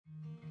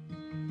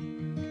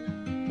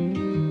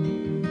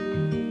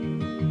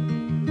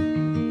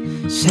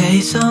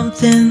Say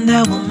something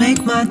that will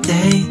make my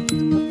day,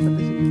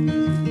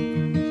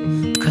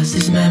 'cause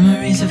these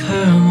memories of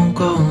her won't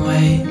go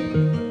away.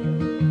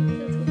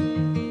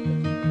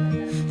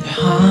 They're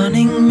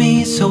haunting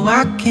me so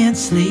I can't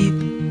sleep.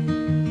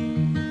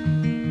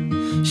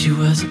 She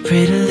was a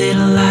pretty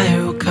little liar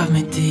who cut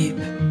me deep.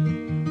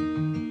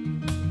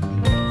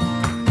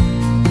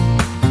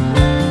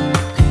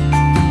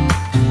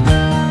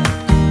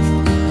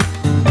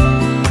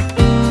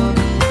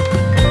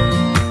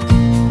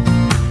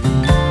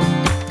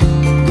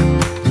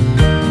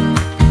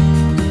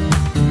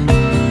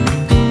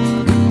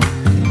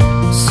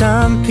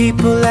 Some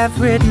people have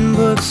written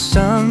books,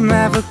 some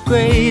have a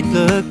great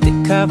look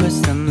that covers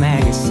some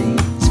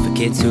magazines for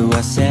kids who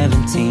are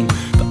 17.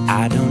 But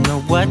I don't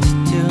know what to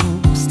do,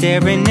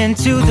 staring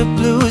into the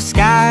blue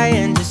sky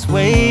and just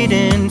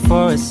waiting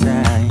for a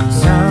sign.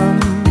 Some,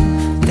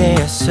 they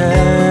are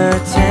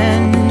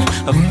certain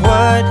of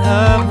what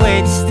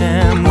awaits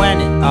them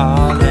when it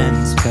all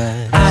ends.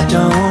 But I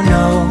don't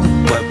know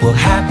what will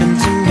happen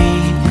to me.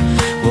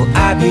 Will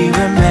I be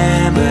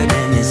remembered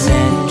in this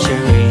century?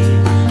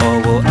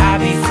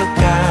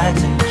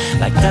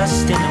 Like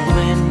dust in the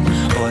wind,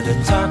 or the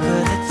talk of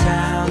the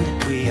town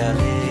that we are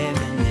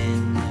living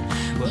in.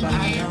 Well,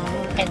 I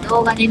don't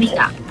動画で見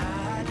た。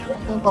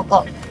こ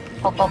こ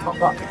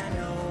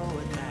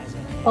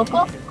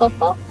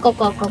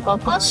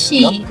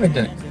し。書い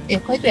てない。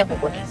書いてやこ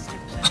こに。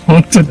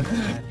本当だ。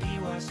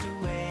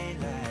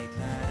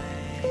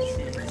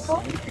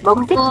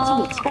目的地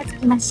に近づ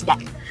きました。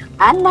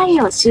案内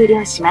を終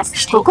了しま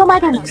す。ここま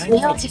での所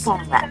要時間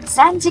は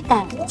3時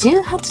間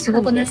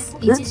18分です。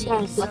運転お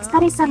疲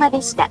れ様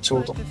でした。ちょ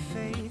うど。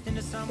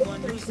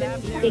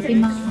行き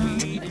ます。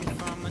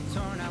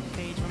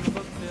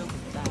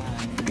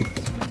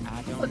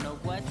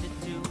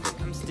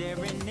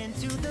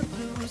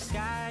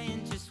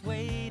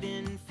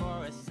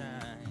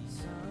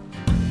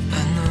I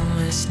know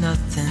it's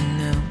nothing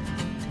new,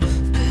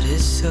 but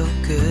it's so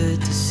good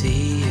to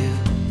see you.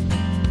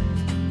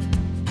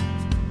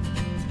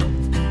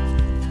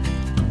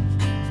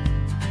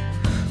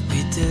 We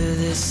do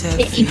this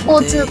で、 every 一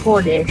方通 day,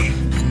 行です。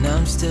 and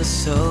I'm still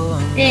so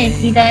で、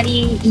 amazed.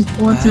 左一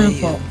方通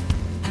行。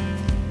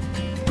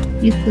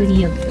ゆっく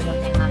りゆっくりお願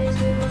いし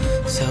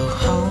ます。 So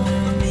hold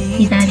me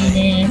左 tight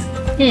です。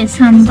で、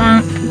3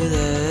番。 through the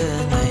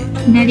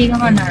night. 左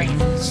側ないの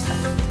下。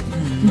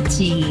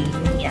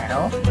1や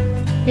ろ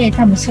で、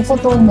多分そこ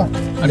と思う。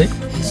あれIt's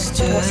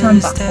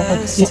 3番、こ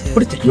just こ。こ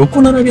れって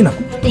横並びなの？っ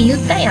て言っ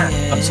たやん。っ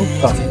あ、そっ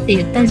か。て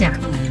言ったじゃん。よ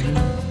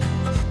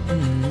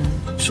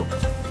いしょ。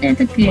で、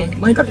だけ、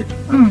前から。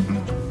うんうん。普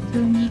通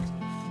に。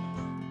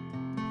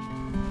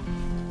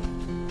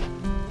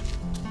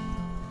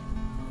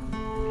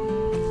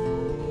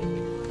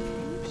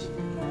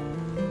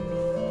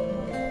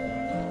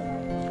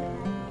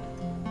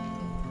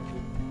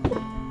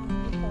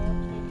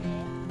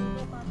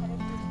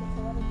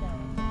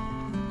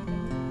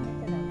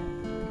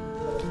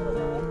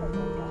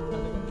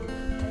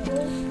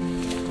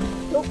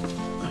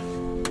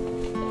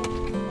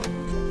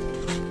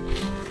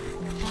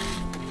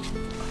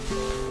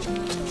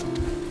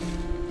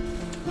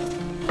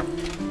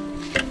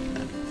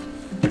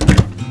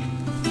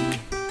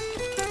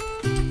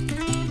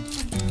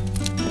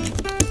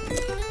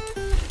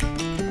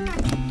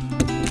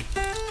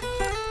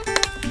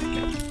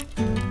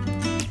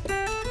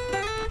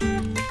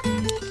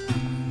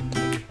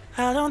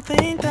I don't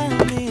think that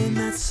I'm being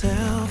that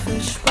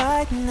selfish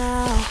right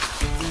now.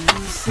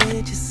 You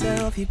said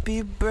yourself you'd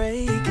be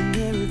breaking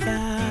every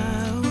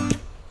vow.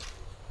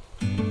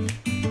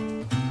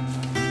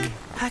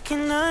 I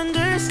can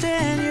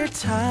understand you're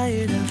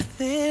tired of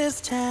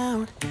this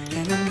town,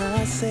 and I'm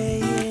not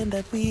saying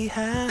that we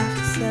have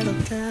to settle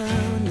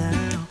down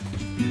now.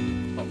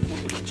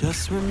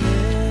 Just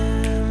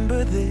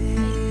remember this.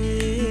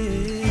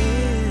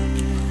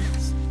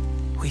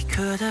 We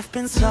could have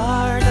been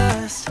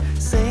stardust,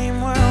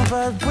 same world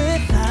but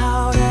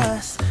without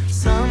us.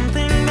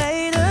 Something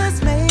made us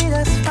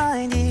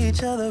find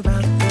each other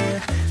out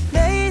there.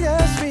 Made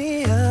us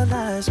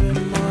realize we're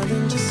more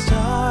than just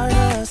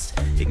stardust.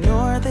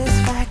 Ignore this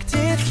fact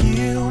if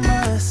you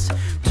must,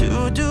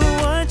 to do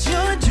what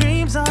your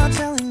dreams are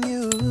telling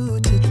you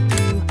to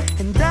do.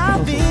 And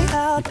I'll be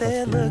out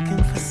there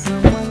looking for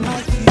someone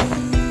like you.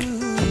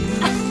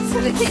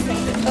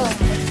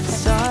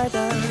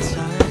 Stardust, stardust.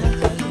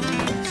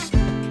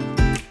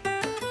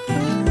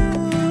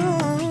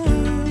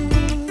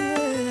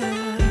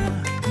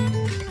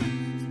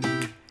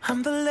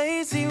 I'm the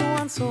lazy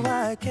one, so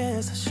I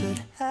guess I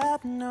should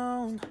have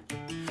known.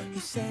 You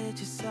said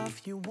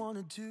yourself you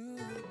wanna do.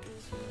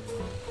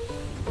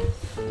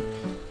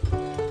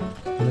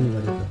 何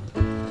が出た？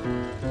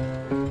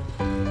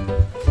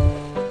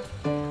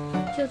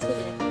気をつけて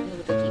ね、乗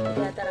るとき、腕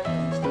当たらないよ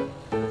うにして。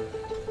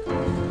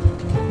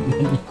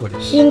何これ？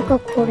進化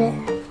これ。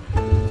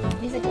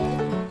見せて。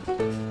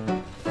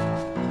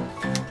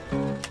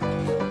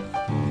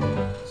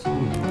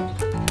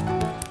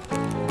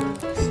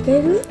し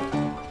てる？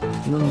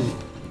何？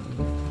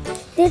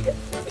してる？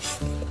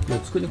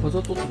机に飾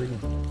っとったらいいの。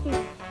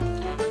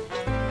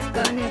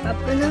がね、カ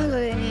ップヌード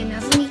ルでね、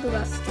謎肉が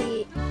好き。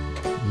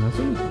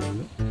謎肉だよ。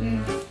う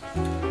ん。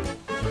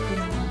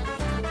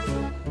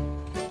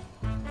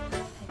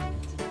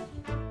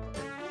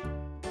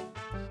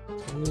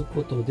という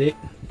ことで、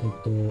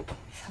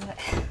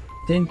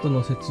テント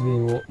の設営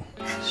を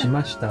し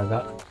ました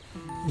が、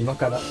今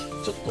からち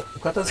ょっとお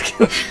片付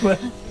けをしま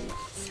す。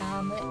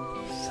寒い。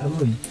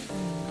寒い。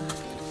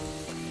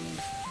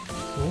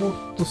相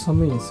当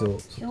寒いんですよ。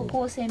標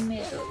高1000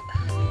メートル。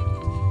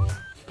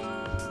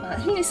まあ、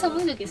ね、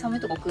寒い時寒い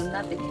とこ来ん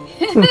なってね。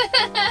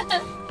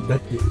だっ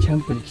てキャ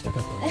ンプに来たか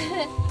ったの。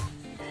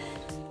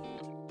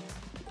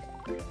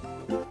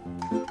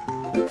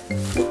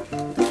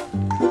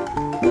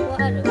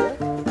ある？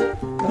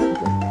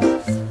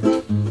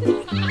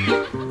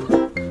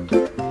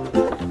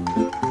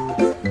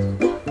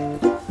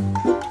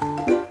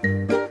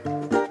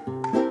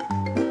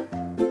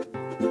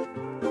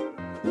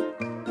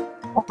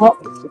あ、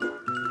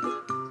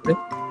え？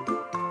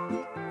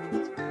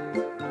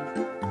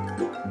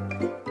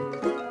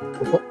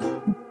こ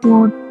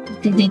こ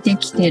で出て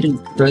きてる。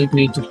プライ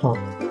ベートパーク。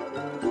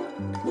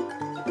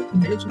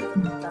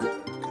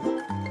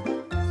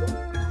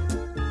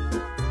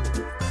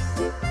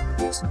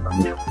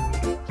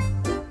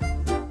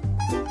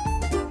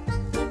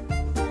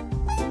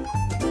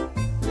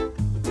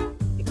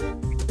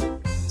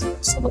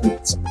その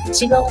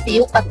内側で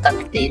良かったっ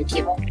ていう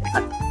気もあ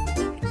る。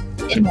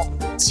でも、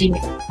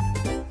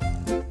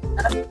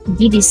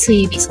ギリ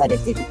整備され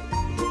てる。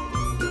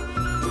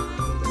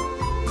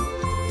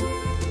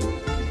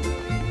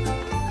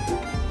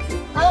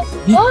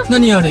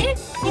何あれ？イ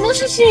ノ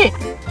シシ！イ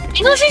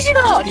ノシシ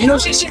だ！イノ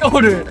シシが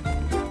おる。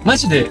マ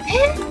ジで？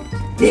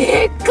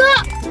でっか！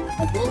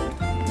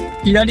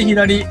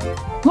左。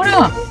ほら！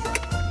うわ！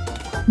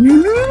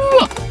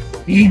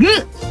えぐ！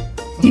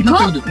で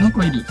かっ！なん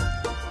かいる。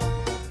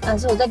あ、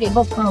そう、だけ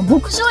ど、牧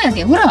場や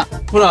けん。ほら！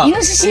ほら、イ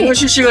ノシシ！イノ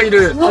シシがい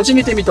る。初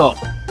めて見た。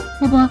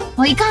パ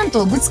パ、いかん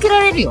とぶつけら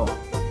れるよ。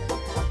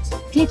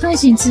警戒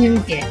心強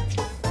いけん。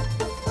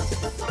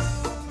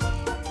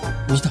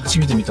初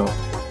めて見た。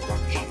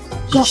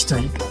生きた。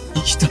イ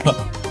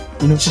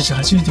ノシシ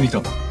初めて見た。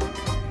こ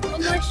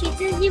の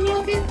羊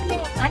もです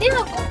ね、あれ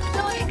は牧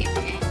場やけど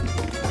ね。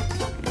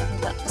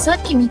さ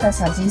っき見た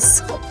さ、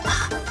実装。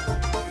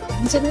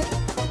いいんじゃない？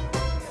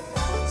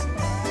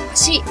橋。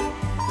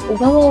小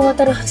川を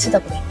渡る橋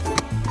だ、これ。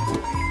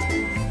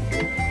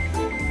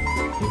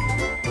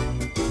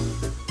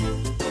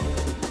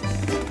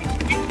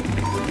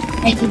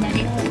はい、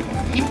左側ですね。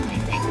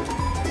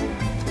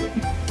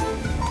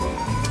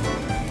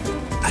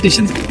あれじ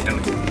ゃねえか。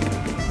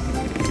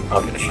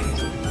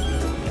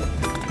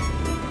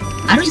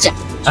あるじゃん。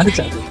ある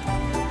じゃん。着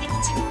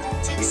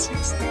しま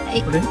した。は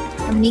い。これ？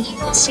右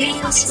のシ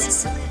ーを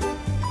進む。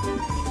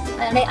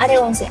あれ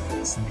温泉。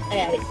あ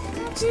れ。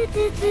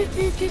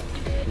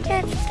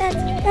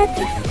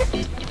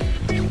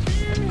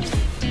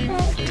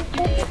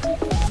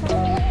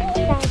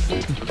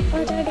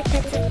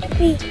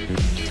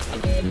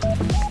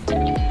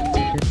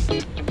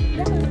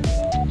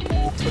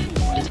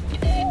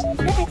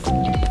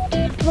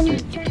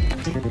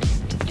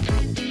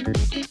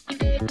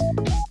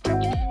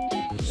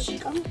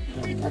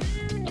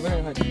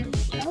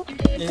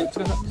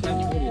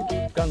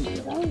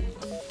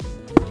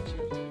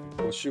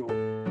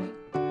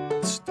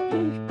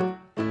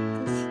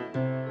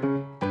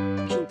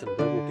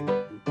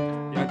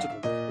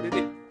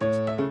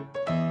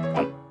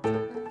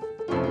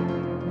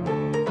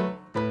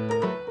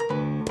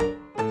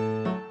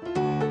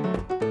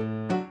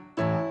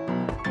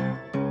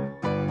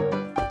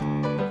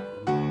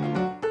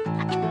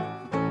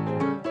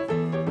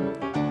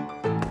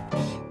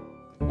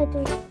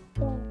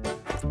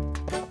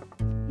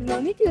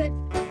見てる。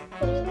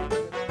これ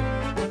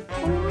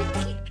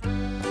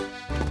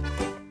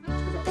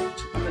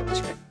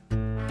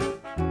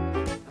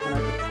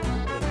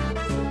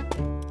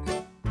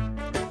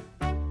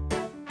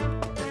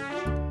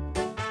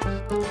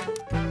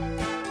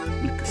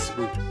す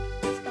ごい。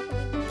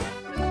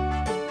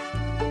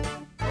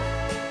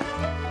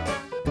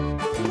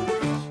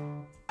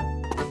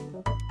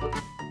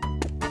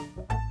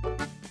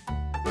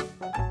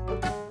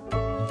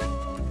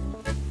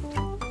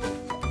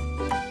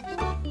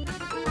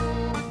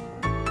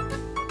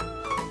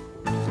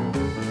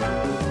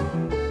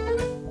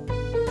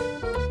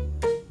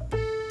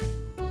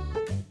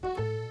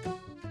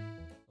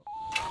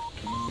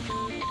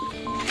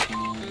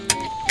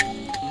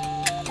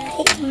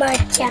ま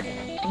ーちゃん。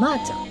ま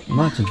ーちゃん。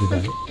マーチンって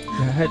誰？は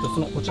い、そ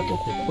のお茶取っ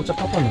て、お茶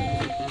パパの。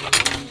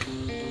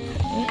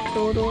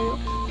堂々よ。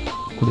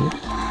これ？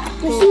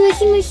む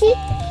し。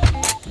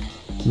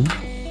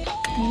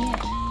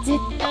絶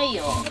対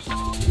よ。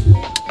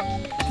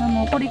マ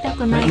マ怒りた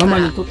くないマから。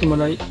マに取っても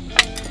らい。は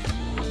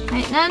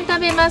い、何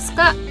食べます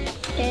か？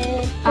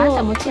あな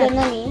た餅や。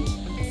何？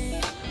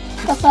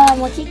パパ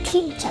餅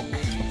巾着。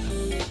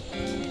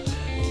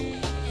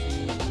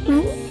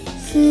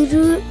す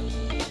る。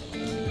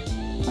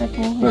これ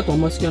豆腐。これとあ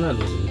んまり好きじゃないの？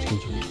チキン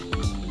チキン。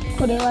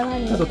これは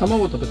何？あと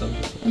卵食べたの？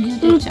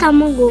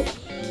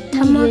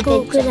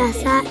卵くだ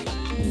さい。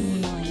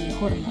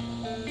ホルモン。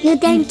ゆ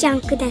でんちゃ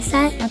んくだ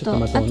さい。あと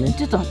ち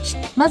ょっと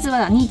まず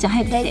は兄ちゃん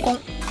早く来て。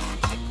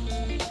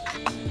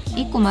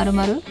1個丸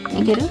々い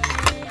ける？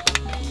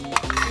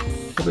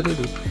食べれ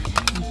る？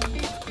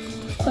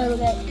これぐ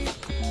らい。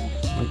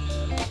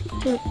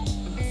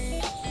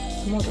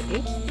もうだ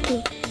け？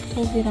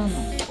豆腐らんの。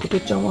こと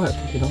ちゃんはやっ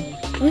てな。で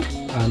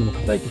も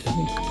硬いけどね。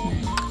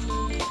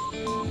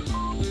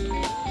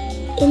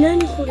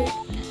何これ？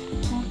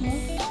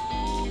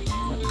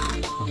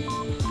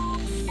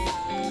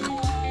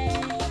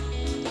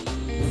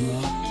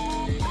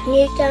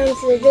兄ちゃん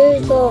する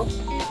ぞ。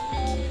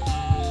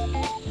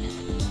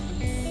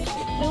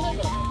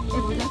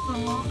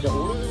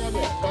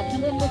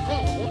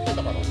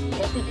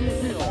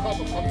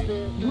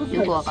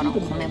よくわからん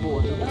米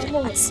ボール。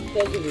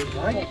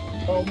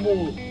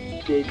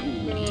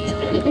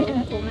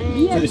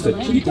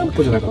きりたん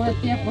ぽじゃなかっ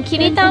た。き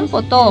りたん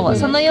ぽと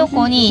その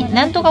横に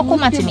なんとか小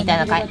町みた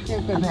いな書いて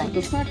危ない。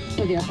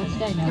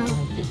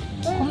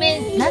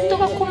米なんと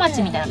か小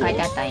町みたいな書い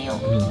てあったんよ。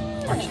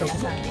屋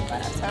さんでか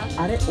らさ。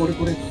あれ俺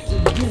これ。で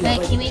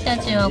君た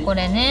ちはこ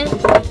れね。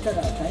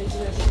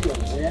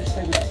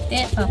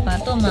でパパ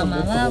とママ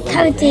は食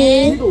べ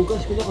て。パ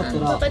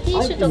パティ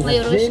ッシュとか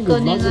よろしくお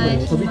願い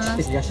しま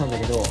す。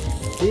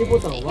手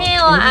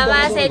を合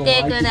わせ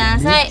てくだ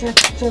さい。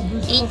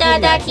いた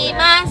だき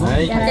ます。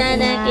いた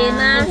だき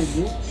ま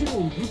す。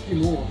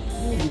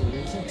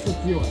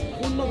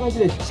こんな感じ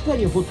で地下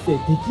に掘って敵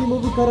モ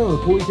ブからの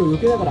攻撃を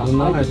避けながらアイテ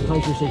ム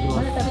回収していき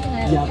ます。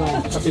やばい、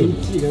あと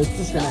1が4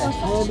つしかない。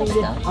早めに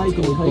ね、アイテ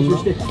ムを回収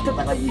して戦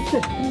いに行って、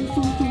一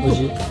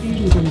気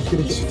に感じてる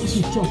し、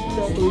いっちゃった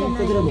とインス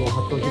タグラムを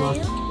貼っておきます。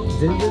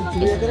全然つ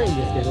ぶやかないん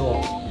ですけど、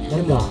な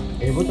んか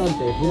ボタンっ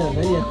て普段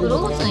何やってるの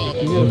かなって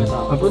気になる方、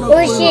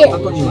おいしい。ち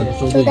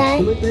ょうだい。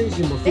コメント返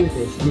信も全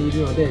てしてい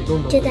るので、ど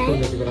んどん書き込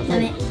んでってくだ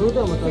さい。それで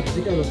はまた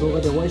次回の動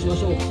画でお会いしま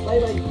しょう。バイ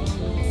バイ。好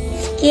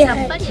きや。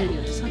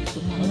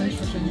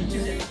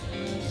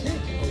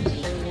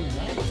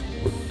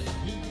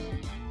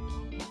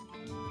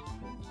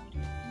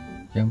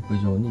キャンプ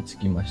場に着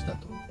きました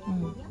と。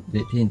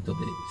でテントで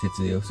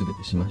設営をすべ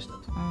てしましたと。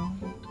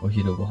お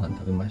昼ご飯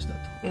食べましたと。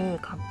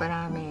カップ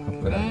ラーメンでカ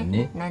ップラーメン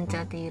ね。なんち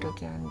ゃってゆる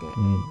キャンで。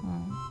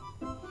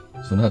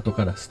その後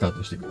からスター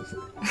トしてください。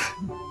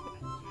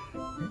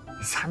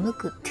寒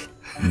くって。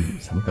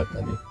寒かった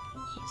ね。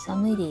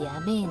寒いで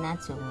やべえな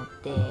って思っ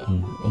て。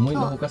思い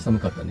のほか寒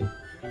かったね。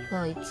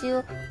そう一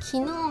応昨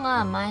日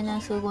がマイ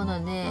ナス5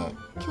度で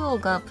今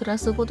日がプラ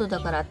ス5度だ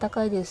から暖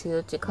かいです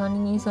よって管理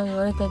人さんに言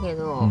われたけ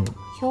ど、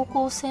標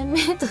高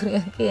 1000m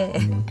やけ、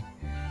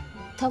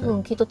多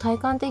分きっと体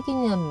感的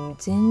には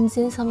全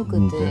然寒く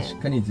て、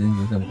確かに全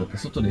然寒かった。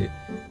外で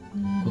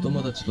子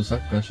供たちとサ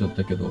ッカーしよっ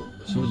たけど、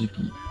正直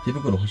手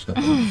袋欲しかっ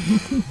た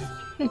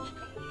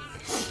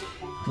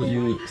と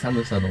いう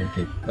寒さの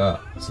結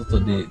果、外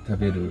で食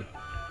べる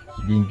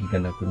元気が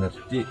なくなっ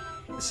て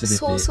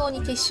早々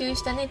に撤収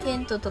したね、テ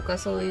ントとか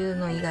そういう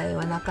の以外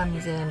は中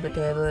身全部テ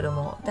ーブル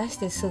も出し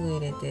てすぐ入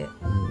れて、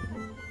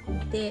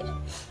で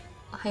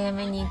早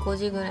めに5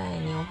時ぐらい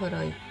にお風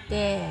呂行っ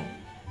て、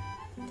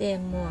で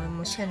も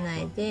う車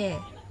内で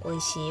美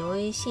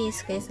味しい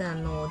スケさ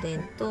んのおで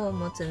んと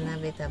もつ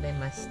鍋食べ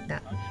まし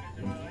た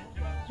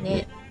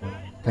ね。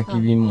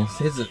焚き火も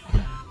せずっ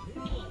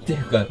てい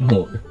うか、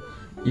もう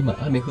今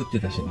雨降って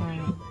たしね、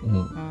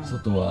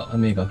外は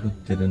雨が降っ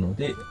てるの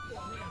で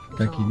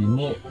焚き火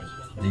も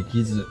で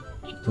きず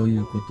とい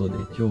うことで、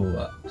今日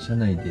は車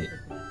内で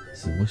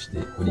過ごして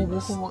おり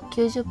ます。ほぼ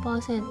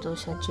 90%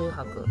 車中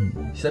泊、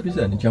久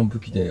々にキャンプ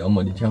来てあん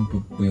まりキャンプ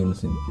っぽい温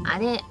泉ってあ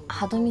れ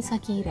波止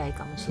岬以来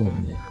かもしれない。そ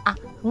うね。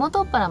ふも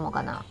とっぱらも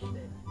かな。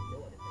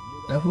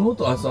ふも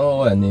と、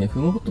そうやね。ふ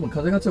もとも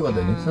風が強かっ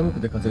たよね。寒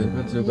くて風が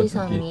強かった富士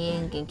山見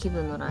えんけん気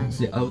分乗らんし。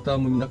でアウター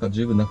もなんか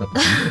十分なかった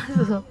し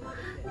ね。そう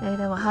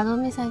でも波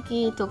止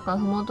岬とか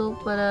ふもとっ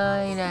ぱ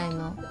ら以来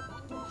の、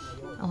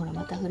ほら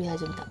また降り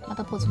始めた。ま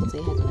たポツポツ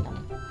言い始めたも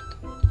ん。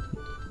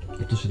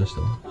落とし出し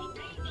たわ。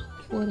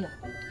聞こえるや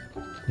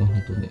ん。ほ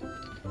んとね。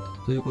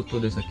というこ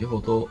とで先ほ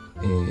ど、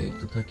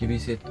焚き火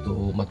セット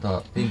をま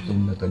たテント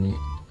の中に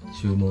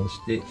収納し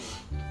て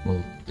戻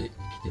って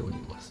きており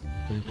ます。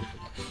ということで。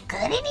ク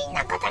リリンの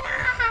こ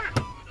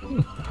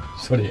とが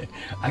それ、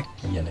アッ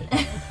キーやないか。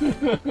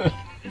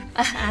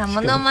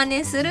モノマ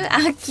ネする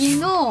秋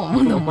の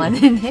モノマ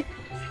ネね。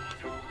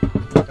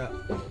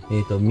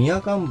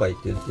宮完売っ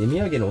て言って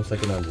宮城のお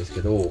酒なんです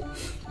けど、ウ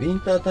ィン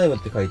タータイムっ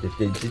て書いて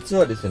て、実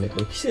はですね、こ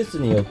れ季節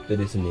によって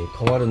ですね、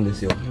変わるんで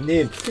すよ。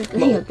で、季節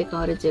によって変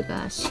わるっていう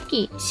か、四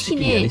季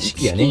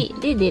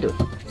で出る。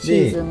シ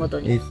ーズンご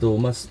とに。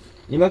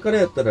今から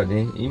やったら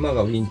ね、今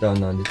がウィンター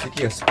なんで、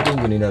次がスプリ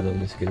ングになるん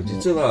ですけど、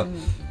実は、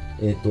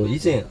以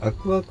前ア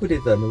クアクレ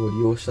タを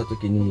利用した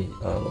時に、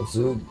す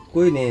っ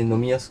ごいね、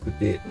飲みやすく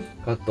て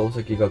買ったお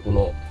酒がこ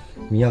の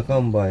宮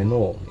完売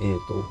の、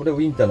これウ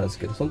ィンターなんです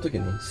けど、その時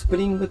にスプ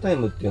リングタイ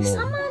ムっていうのを、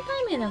サマータイ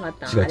ムじゃなかっ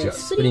た？違う、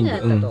スプリングや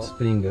ったと。ス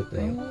プリングやった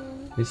んよ。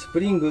でス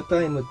プリング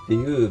タイムってい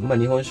う、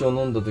日本酒を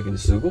飲んだ時に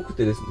すごく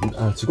てです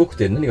ね、すごく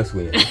て何がす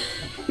ごいんやね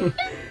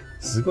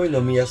すごい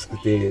飲みやす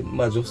くて、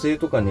女性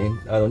とかね、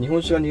日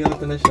本酒が苦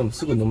手な人も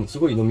すご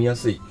い飲みや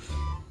すい、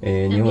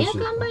日本酒。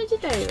ビアカンバイ自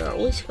体が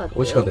美味しかったよ。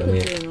美味しかったよ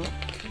ね。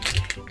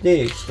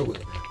で、ちょっと、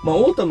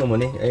オータムも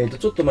ね、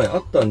ちょっと前あ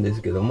ったんで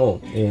すけど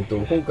も、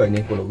今回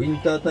ね、このウィン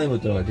タータイムっ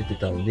ていうのが出て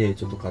たんで、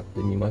ちょっと買って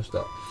みまし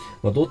た。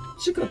どっ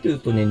ちかという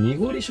とね、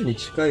濁り酒に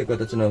近い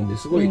形なので、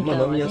すごい、飲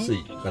みやす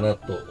いかな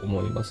と思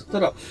います。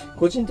ただ、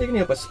個人的には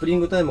やっぱスプリ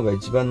ングタイムが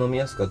一番飲み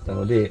やすかった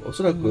ので、お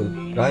そらく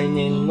来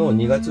年の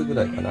2月ぐ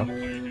らいかな、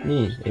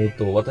に、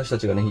私た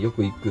ちがね、よ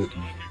く行く、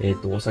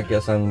お酒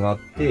屋さんがあっ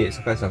て、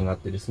酒屋さんがあっ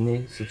てです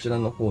ね、そちら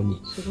の方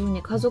に。すごい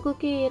ね、家族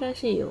系ら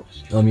しいよ。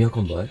宮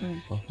完売？そ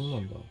うな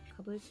んだ。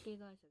株式会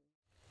社。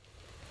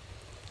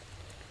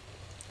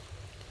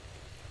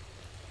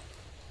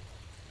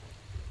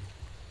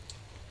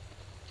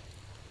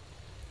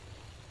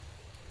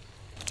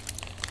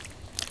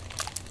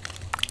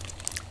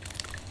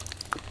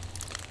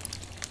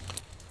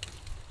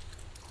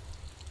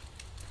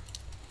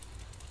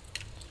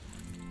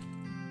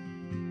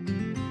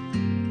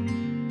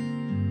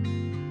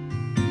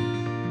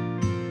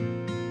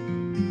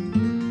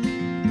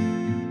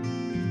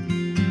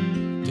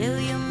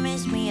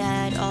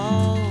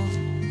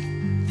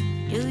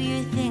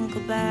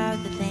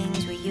About the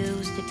things we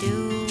used to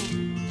do.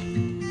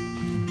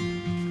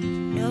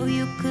 No,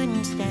 you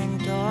couldn't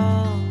stand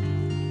tall.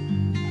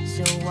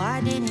 So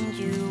why didn't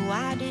you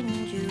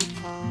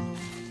call?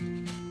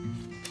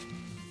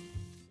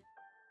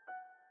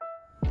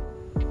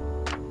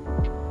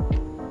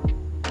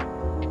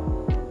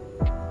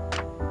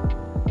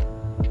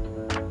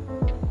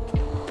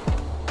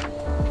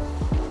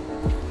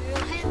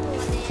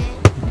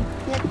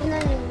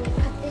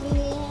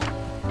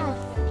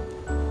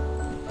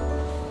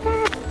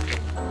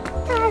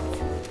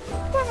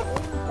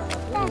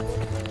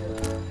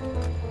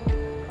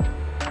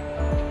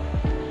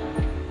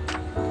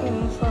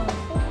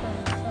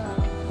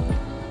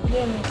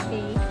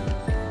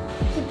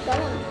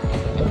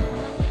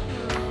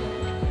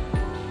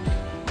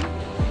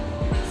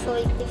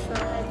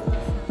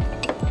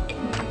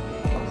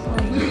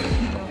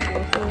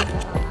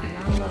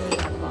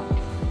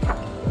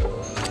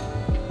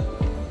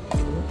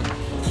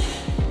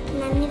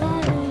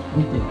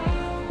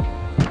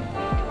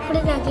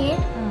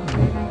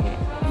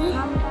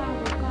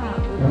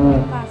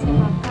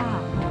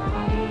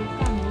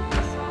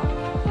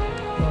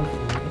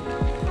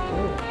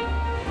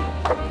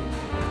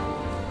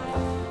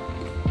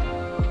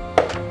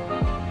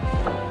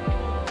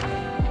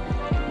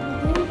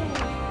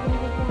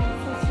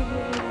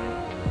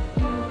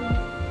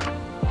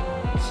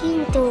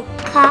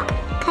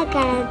か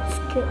からつ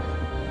く。ね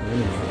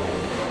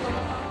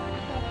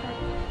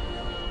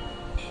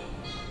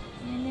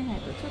えね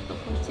え、ちょっとこ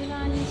っち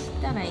側にし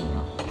たらいい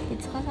の。で、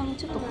つかさんも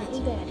ちょっとこっち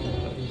側に。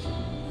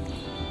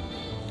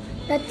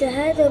だって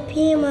ハヤト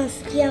ピーマン好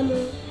きやもん。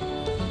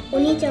お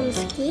兄ちゃんも好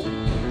き？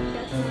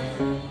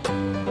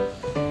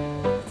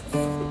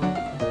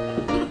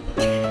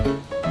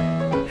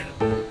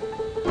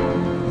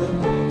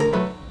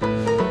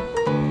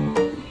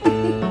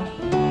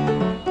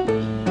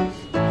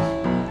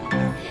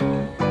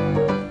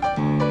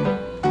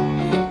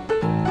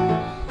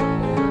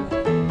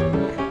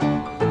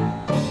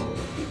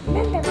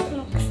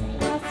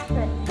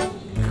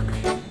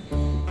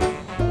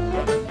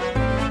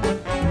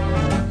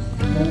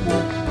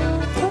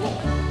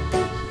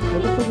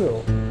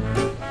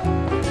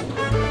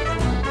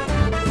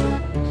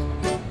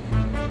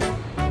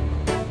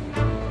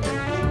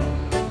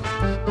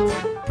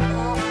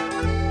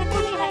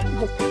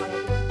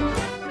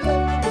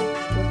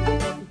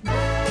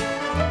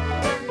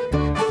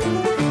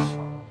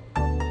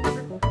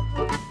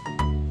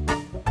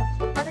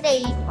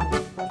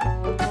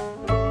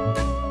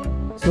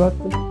座っ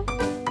て。